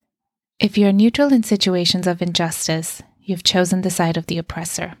If you're neutral in situations of injustice, you've chosen the side of the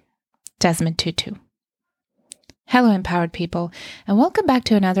oppressor. Desmond Tutu. Hello, empowered people, and welcome back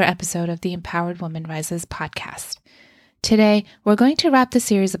to another episode of the Empowered Woman Rises podcast. Today, we're going to wrap the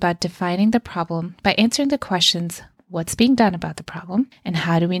series about defining the problem by answering the questions, what's being done about the problem, and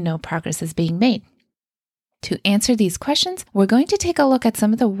how do we know progress is being made? To answer these questions, we're going to take a look at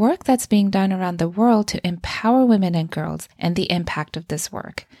some of the work that's being done around the world to empower women and girls and the impact of this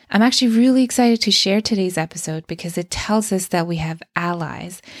work. I'm actually really excited to share today's episode because it tells us that we have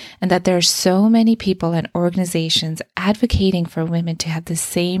allies and that there are so many people and organizations advocating for women to have the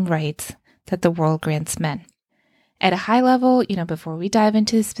same rights that the world grants men. At a high level, before we dive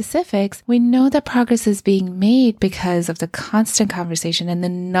into the specifics, we know that progress is being made because of the constant conversation and the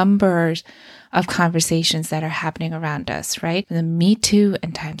numbers of conversations that are happening around us, right? From the Me Too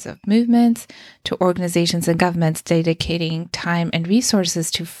and Times of movements to organizations and governments dedicating time and resources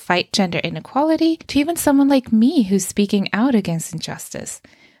to fight gender inequality, to even someone like me who's speaking out against injustice.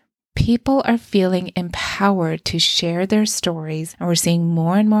 People are feeling empowered to share their stories, and we're seeing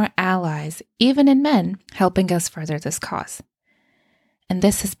more and more allies, even in men, helping us further this cause. And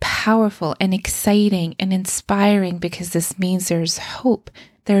this is powerful and exciting and inspiring because this means there's hope.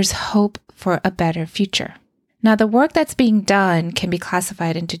 There's hope for a better future. Now, the work that's being done can be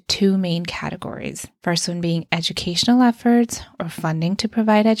classified into two main categories. First one being educational efforts or funding to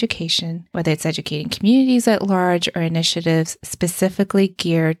provide education, whether it's educating communities at large or initiatives specifically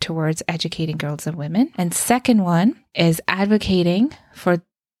geared towards educating girls and women. And second one is advocating for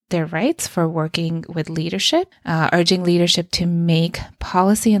their rights, for working with leadership, urging leadership to make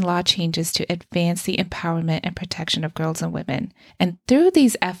policy and law changes to advance the empowerment and protection of girls and women. And through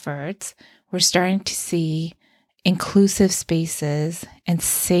these efforts, we're starting to see inclusive spaces and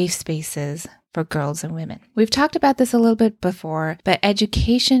safe spaces for girls and women. We've talked about this a little bit before, but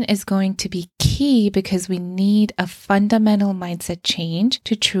education is going to be key because we need a fundamental mindset change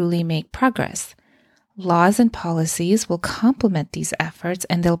to truly make progress. Laws and policies will complement these efforts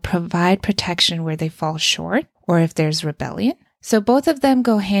and they'll provide protection where they fall short or if there's rebellion. So both of them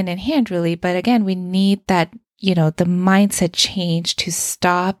go hand in hand really, but again, we need that, the mindset change to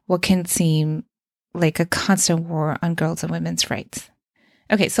stop what can seem like a constant war on girls and women's rights.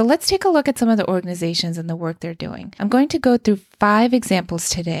 Okay, so let's take a look at some of the organizations and the work they're doing. I'm going to go through 5 examples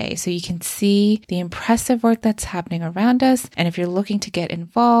today so you can see the impressive work that's happening around us. And if you're looking to get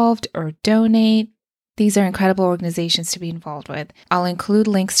involved or donate, these are incredible organizations to be involved with. I'll include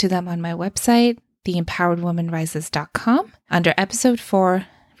links to them on my website, theempoweredwomanrises.com, under episode 4,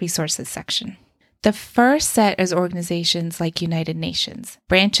 resources section. The first set is organizations like United Nations,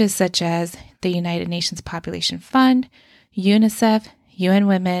 branches such as the United Nations Population Fund, UNICEF, UN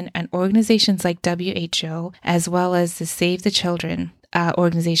Women, and organizations like WHO, as well as the Save the Children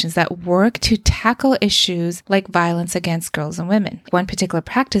organizations that work to tackle issues like violence against girls and women. One particular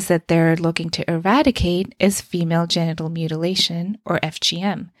practice that they're looking to eradicate is female genital mutilation, or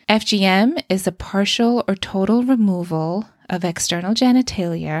FGM. FGM is a partial or total removal of external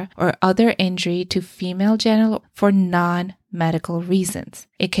genitalia or other injury to female genital for non-medical reasons.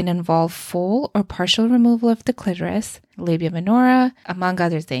 It can involve full or partial removal of the clitoris, labia minora, among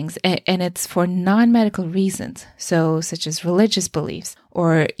other things, and it's for non-medical reasons, so such as religious beliefs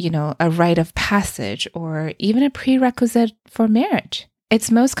or, a rite of passage or even a prerequisite for marriage. It's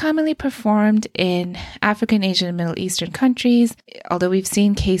most commonly performed in African, Asian, and Middle Eastern countries, although we've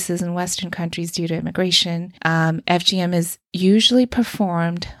seen cases in Western countries due to immigration. FGM is usually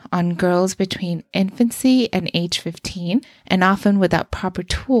performed on girls between infancy and age 15, and often without proper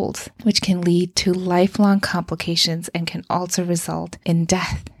tools, which can lead to lifelong complications and can also result in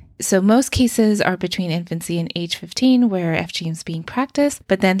death. So most cases are between infancy and age 15 where FGM is being practiced,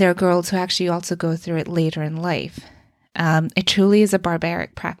 but then there are girls who actually also go through it later in life. It truly is a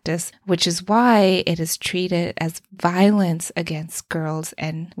barbaric practice, which is why it is treated as violence against girls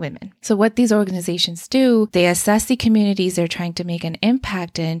and women. So what these organizations do, they assess the communities they're trying to make an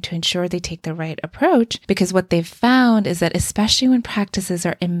impact in to ensure they take the right approach, because what they've found is that especially when practices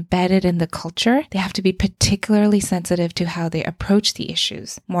are embedded in the culture, they have to be particularly sensitive to how they approach the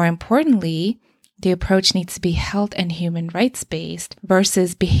issues. More importantly, the approach needs to be health and human rights based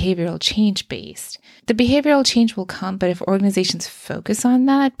versus behavioral change based. The behavioral change will come, but if organizations focus on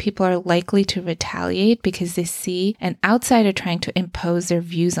that, people are likely to retaliate because they see an outsider trying to impose their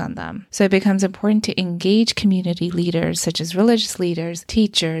views on them. So it becomes important to engage community leaders such as religious leaders,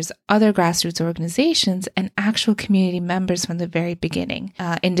 teachers, other grassroots organizations, and actual community members from the very beginning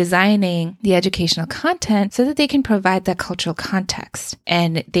in designing the educational content so that they can provide that cultural context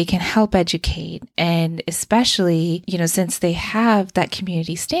and they can help educate And especially, since they have that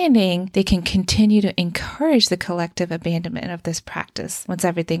community standing, they can continue to encourage the collective abandonment of this practice once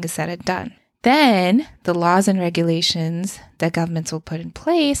everything is said and done. Then the laws and regulations that governments will put in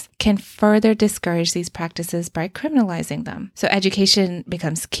place can further discourage these practices by criminalizing them. So education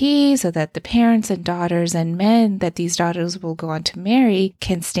becomes key so that the parents and daughters and men that these daughters will go on to marry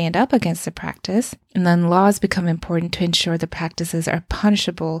can stand up against the practice. And then laws become important to ensure the practices are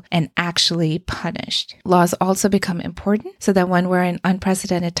punishable and actually punished. Laws also become important so that when we're in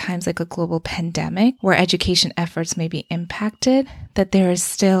unprecedented times like a global pandemic where education efforts may be impacted, that there is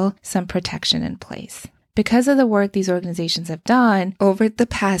still some protection in place. Because of the work these organizations have done over the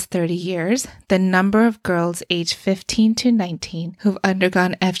past 30 years, the number of girls aged 15 to 19 who've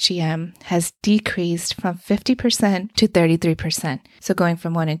undergone FGM has decreased from 50% to 33%. So going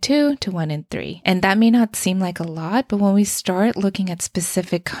from 1 in 2 to 1 in 3. And that may not seem like a lot, but when we start looking at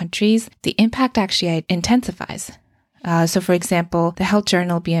specific countries, the impact actually intensifies. So for example, the health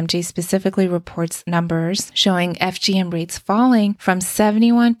journal BMJ specifically reports numbers showing FGM rates falling from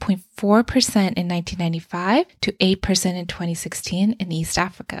 71.4% in 1995 to 8% in 2016 in East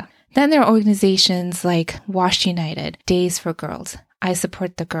Africa. Then there are organizations like Wash United, Days for Girls, I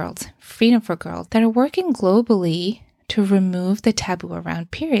Support the Girls, Freedom for Girls that are working globally to remove the taboo around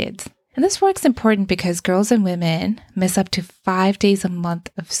periods. And this work's important because girls and women miss up to 5 days a month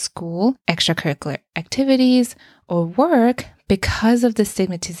of school, extracurricular activities, or work because of the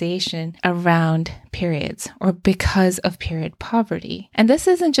stigmatization around periods or because of period poverty. And this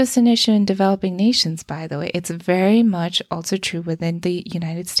isn't just an issue in developing nations, by the way. It's very much also true within the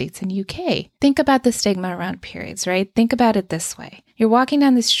United States and UK. Think about the stigma around periods, right? Think about it this way. You're walking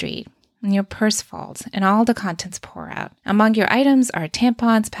down the street and your purse falls and all the contents pour out. Among your items are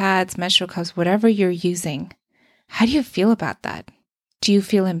tampons, pads, menstrual cups, whatever you're using. How do you feel about that? Do you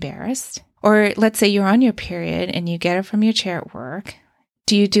feel embarrassed? Or let's say you're on your period and you get it from your chair at work.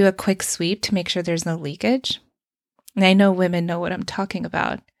 Do you do a quick sweep to make sure there's no leakage? And I know women know what I'm talking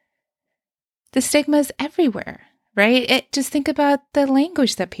about. The stigma is everywhere, right? Just think about the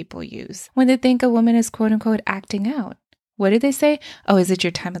language that people use when they think a woman is quote unquote acting out. What do they say? Oh, is it your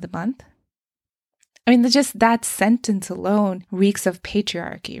time of the month? I mean, just that sentence alone reeks of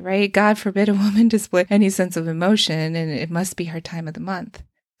patriarchy, right? God forbid a woman display any sense of emotion and it must be her time of the month.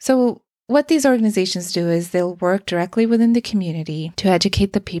 So what these organizations do is they'll work directly within the community to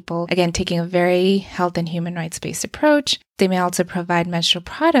educate the people, again, taking a very health and human rights-based approach. They may also provide menstrual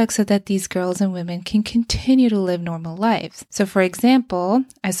products so that these girls and women can continue to live normal lives. So for example,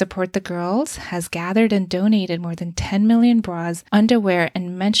 I Support the Girls has gathered and donated more than 10 million bras, underwear,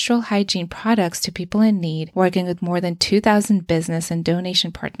 and menstrual hygiene products to people in need, working with more than 2,000 business and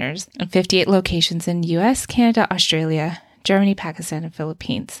donation partners in 58 locations in US, Canada, Australia, Germany, Pakistan, and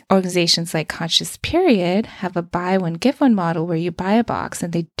Philippines. Organizations like Conscious Period have a buy one, give one model where you buy a box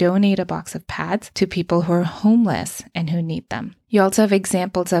and they donate a box of pads to people who are homeless and who need them. You also have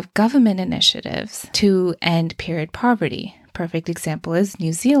examples of government initiatives to end period poverty. Perfect example is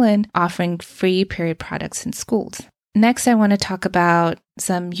New Zealand offering free period products in schools. Next, I want to talk about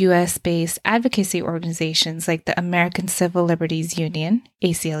some US-based advocacy organizations like the American Civil Liberties Union,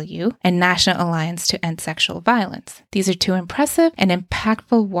 ACLU, and National Alliance to End Sexual Violence. These are two impressive and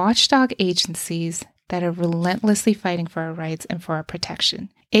impactful watchdog agencies that are relentlessly fighting for our rights and for our protection.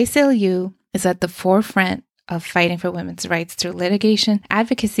 ACLU is at the forefront of fighting for women's rights through litigation,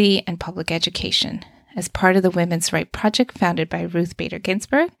 advocacy, and public education. As part of the Women's Right Project founded by Ruth Bader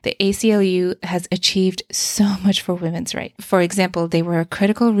Ginsburg, the ACLU has achieved so much for women's rights. For example, they were a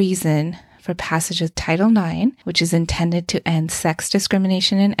critical reason for passage of Title IX, which is intended to end sex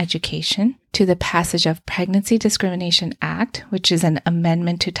discrimination in education, to the passage of Pregnancy Discrimination Act, which is an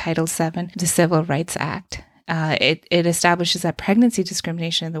amendment to Title VII, the Civil Rights Act. It establishes that pregnancy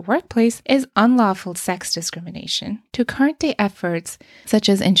discrimination in the workplace is unlawful sex discrimination, to current day efforts such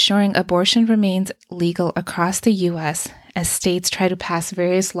as ensuring abortion remains legal across the U.S. as states try to pass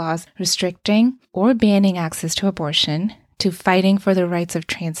various laws restricting or banning access to abortion, to fighting for the rights of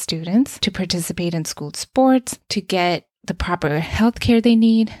trans students to participate in school sports, to get the proper health care they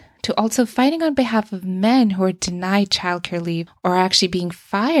need, to also fighting on behalf of men who are denied childcare leave or are actually being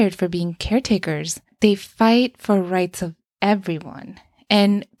fired for being caretakers. They fight for rights of everyone.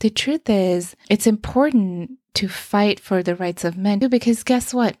 And the truth is, it's important to fight for the rights of men too, because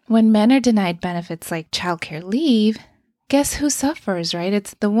guess what? When men are denied benefits like childcare leave, guess who suffers, right?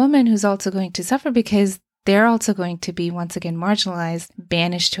 It's the woman who's also going to suffer because they're also going to be once again marginalized,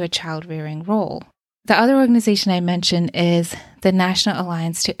 banished to a child-rearing role. The other organization I mentioned is the National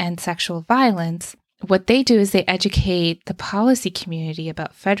Alliance to End Sexual Violence. What they do is they educate the policy community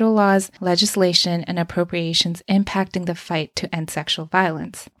about federal laws, legislation, and appropriations impacting the fight to end sexual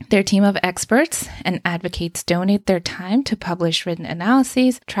violence. Their team of experts and advocates donate their time to publish written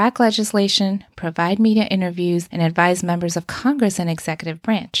analyses, track legislation, provide media interviews, and advise members of Congress and executive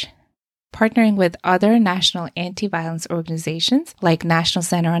branch. Partnering with other national anti-violence organizations like National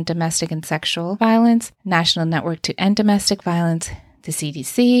Center on Domestic and Sexual Violence, National Network to End Domestic Violence, the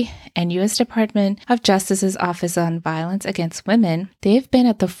CDC, and U.S. Department of Justice's Office on Violence Against Women, they've been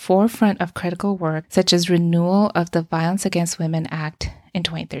at the forefront of critical work such as renewal of the Violence Against Women Act in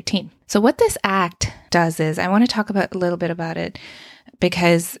 2013. So what this act does is, I want to talk about a little bit about it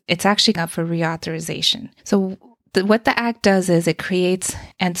because it's actually up for reauthorization. So what the act does is it creates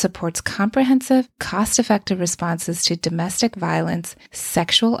and supports comprehensive, cost-effective responses to domestic violence,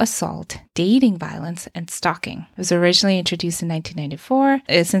 sexual assault, dating violence, and stalking. It was originally introduced in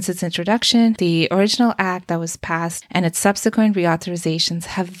 1994. Since its introduction, the original act that was passed and its subsequent reauthorizations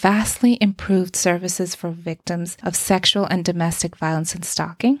have vastly improved services for victims of sexual and domestic violence and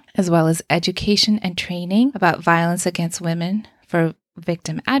stalking, as well as education and training about violence against women for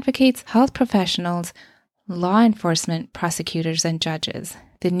victim advocates, health professionals, law enforcement, prosecutors, and judges.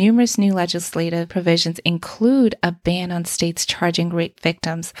 The numerous new legislative provisions include a ban on states charging rape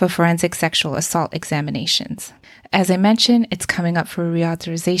victims for forensic sexual assault examinations. As I mentioned, it's coming up for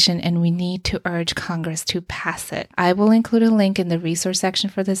reauthorization and we need to urge Congress to pass it. I will include a link in the resource section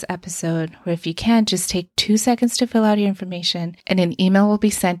for this episode where if you can, just take 2 seconds to fill out your information and an email will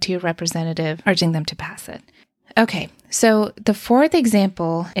be sent to your representative urging them to pass it. Okay, so the fourth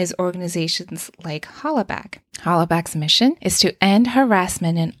example is organizations like Hollaback. Hollaback's mission is to end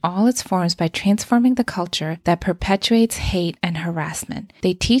harassment in all its forms by transforming the culture that perpetuates hate and harassment.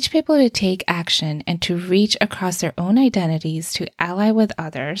 They teach people to take action and to reach across their own identities to ally with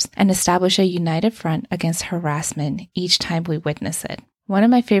others and establish a united front against harassment each time we witness it. One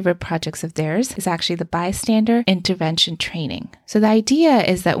of my favorite projects of theirs is actually the bystander intervention training. So the idea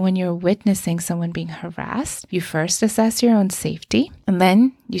is that when you're witnessing someone being harassed, you first assess your own safety, and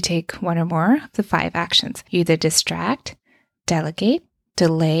then you take one or more of the 5 actions. You either distract, delegate,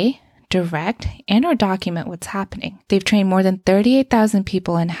 delay, direct, and or document what's happening. They've trained more than 38,000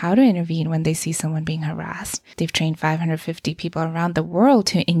 people in how to intervene when they see someone being harassed. They've trained 550 people around the world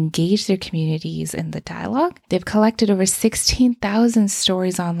to engage their communities in the dialogue. They've collected over 16,000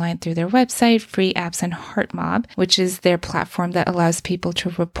 stories online through their website, free apps, and HeartMob, which is their platform that allows people to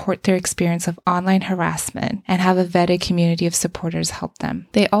report their experience of online harassment and have a vetted community of supporters help them.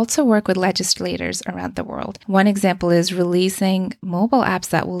 They also work with legislators around the world. One example is releasing mobile apps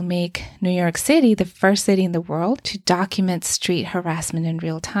that will make New York City the first city in the world to document street harassment in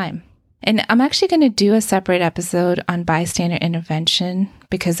real time. And I'm actually going to do a separate episode on bystander intervention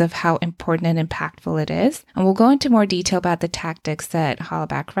because of how important and impactful it is. And we'll go into more detail about the tactics that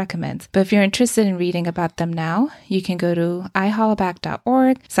Hollaback recommends. But if you're interested in reading about them now, you can go to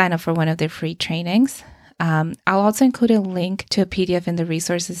ihollaback.org, sign up for one of their free trainings. I'll also include a link to a PDF in the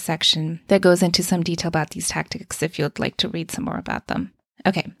resources section that goes into some detail about these tactics if you'd like to read some more about them.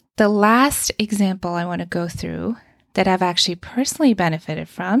 Okay, the last example I want to go through that I've actually personally benefited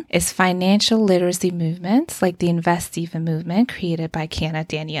from is financial literacy movements like the Invest Even movement created by Kiana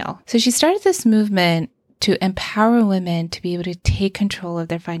Danielle. So she started this movement to empower women to be able to take control of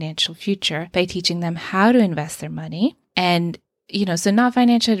their financial future by teaching them how to invest their money. And so not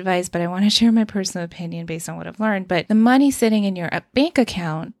financial advice, but I want to share my personal opinion based on what I've learned. But the money sitting in your bank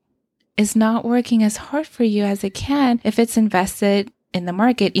account is not working as hard for you as it can if it's invested in the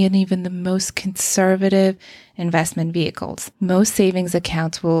market in even the most conservative investment vehicles. Most savings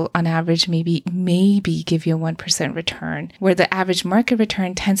accounts will, on average, maybe give you a 1% return, where the average market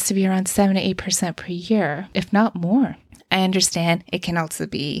return tends to be around 7 to 8% per year, if not more. I understand it can also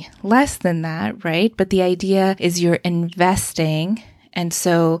be less than that, right? But the idea is you're investing, and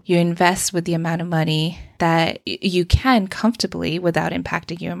so you invest with the amount of money that you can comfortably without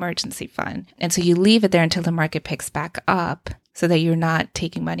impacting your emergency fund. And so you leave it there until the market picks back up so that you're not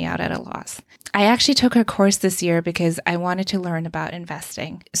taking money out at a loss. I actually took a course this year because I wanted to learn about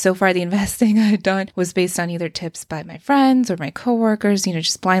investing. So far, the investing I had done was based on either tips by my friends or my coworkers,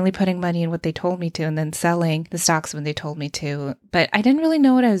 just blindly putting money in what they told me to and then selling the stocks when they told me to. But I didn't really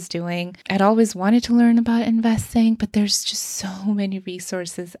know what I was doing. I'd always wanted to learn about investing, but there's just so many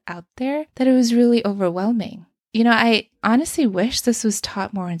resources out there that it was really overwhelming. I honestly wish this was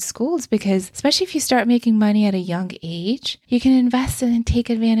taught more in schools because especially if you start making money at a young age, you can invest in and take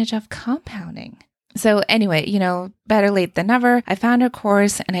advantage of compounding. So anyway, better late than never. I found her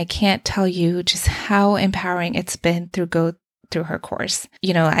course and I can't tell you just how empowering it's been to go through her course.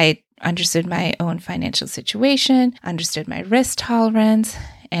 I understood my own financial situation, understood my risk tolerance,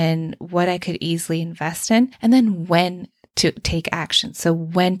 and what I could easily invest in, and then when to take action. So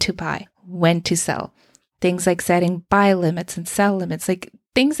when to buy, when to sell. Things like setting buy limits and sell limits, like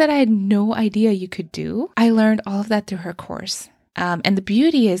things that I had no idea you could do. I learned all of that through her course. And the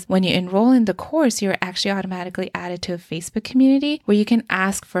beauty is when you enroll in the course, you're actually automatically added to a Facebook community where you can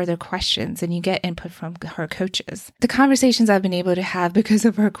ask further questions and you get input from her coaches. The conversations I've been able to have because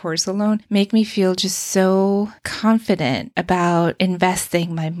of her course alone make me feel just so confident about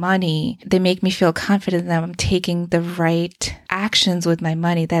investing my money. They make me feel confident that I'm taking the right actions with my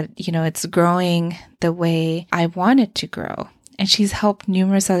money, that, it's growing the way I want it to grow. And she's helped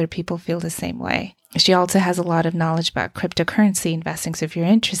numerous other people feel the same way. She also has a lot of knowledge about cryptocurrency investing. So if you're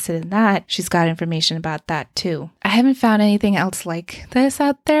interested in that, she's got information about that too. I haven't found anything else like this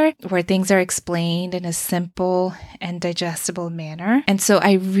out there where things are explained in a simple and digestible manner. And so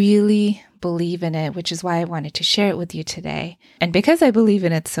I really believe in it, which is why I wanted to share it with you today. And because I believe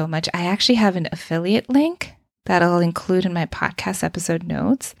in it so much, I actually have an affiliate link that I'll include in my podcast episode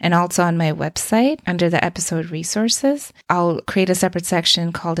notes and also on my website under the episode resources. I'll create a separate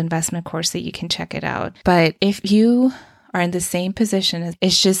section called investment course that you can check it out. But if you are in the same position as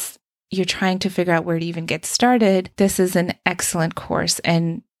it's just you're trying to figure out where to even get started, this is an excellent course.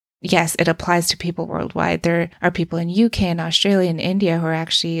 And yes, it applies to people worldwide. There are people in UK and Australia and India who are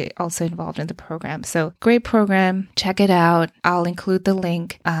actually also involved in the program. So great program. Check it out. I'll include the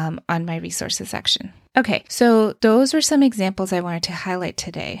link on my resources section. Okay, so those were some examples I wanted to highlight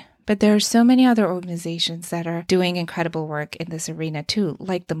today. But there are so many other organizations that are doing incredible work in this arena too,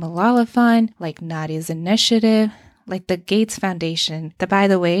 like the Malala Fund, like Nadia's Initiative, like the Gates Foundation, that, by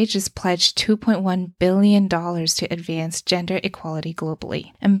the way, just pledged $2.1 billion to advance gender equality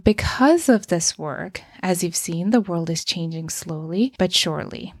globally. And because of this work, as you've seen, the world is changing slowly but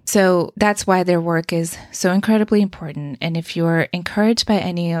surely. So that's why their work is so incredibly important. And if you're encouraged by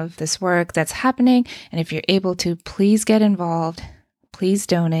any of this work that's happening, and if you're able to, please get involved. Please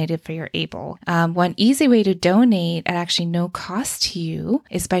donate if you're able. One easy way to donate at actually no cost to you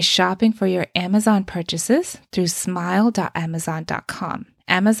is by shopping for your Amazon purchases through smile.amazon.com.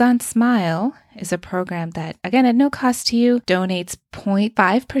 Amazon Smile is a program that, again, at no cost to you, donates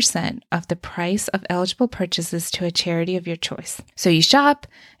 0.5% of the price of eligible purchases to a charity of your choice. So you shop,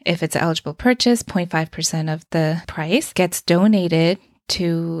 if it's an eligible purchase, 0.5% of the price gets donated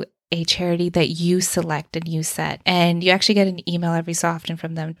to a charity that you select and you set. And you actually get an email every so often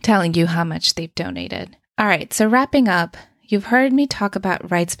from them telling you how much they've donated. All right, so wrapping up, you've heard me talk about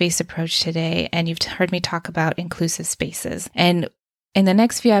rights-based approach today, and you've heard me talk about inclusive spaces. And in the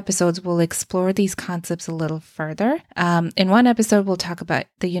next few episodes, we'll explore these concepts a little further. In one episode, we'll talk about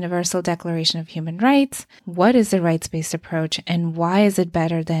the Universal Declaration of Human Rights. What is the rights-based approach, and why is it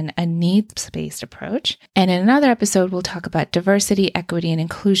better than a needs-based approach? And in another episode, we'll talk about diversity, equity, and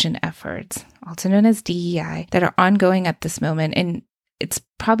inclusion efforts, also known as DEI, that are ongoing at this moment. And it's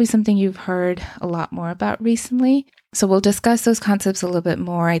probably something you've heard a lot more about recently. So we'll discuss those concepts a little bit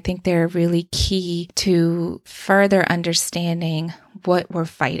more. I think they're really key to further understanding what we're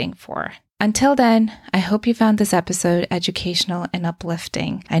fighting for. Until then, I hope you found this episode educational and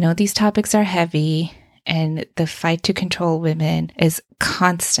uplifting. I know these topics are heavy and the fight to control women is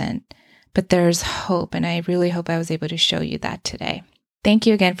constant, but there's hope, and I really hope I was able to show you that today. Thank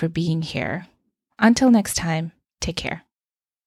you again for being here. Until next time, take care.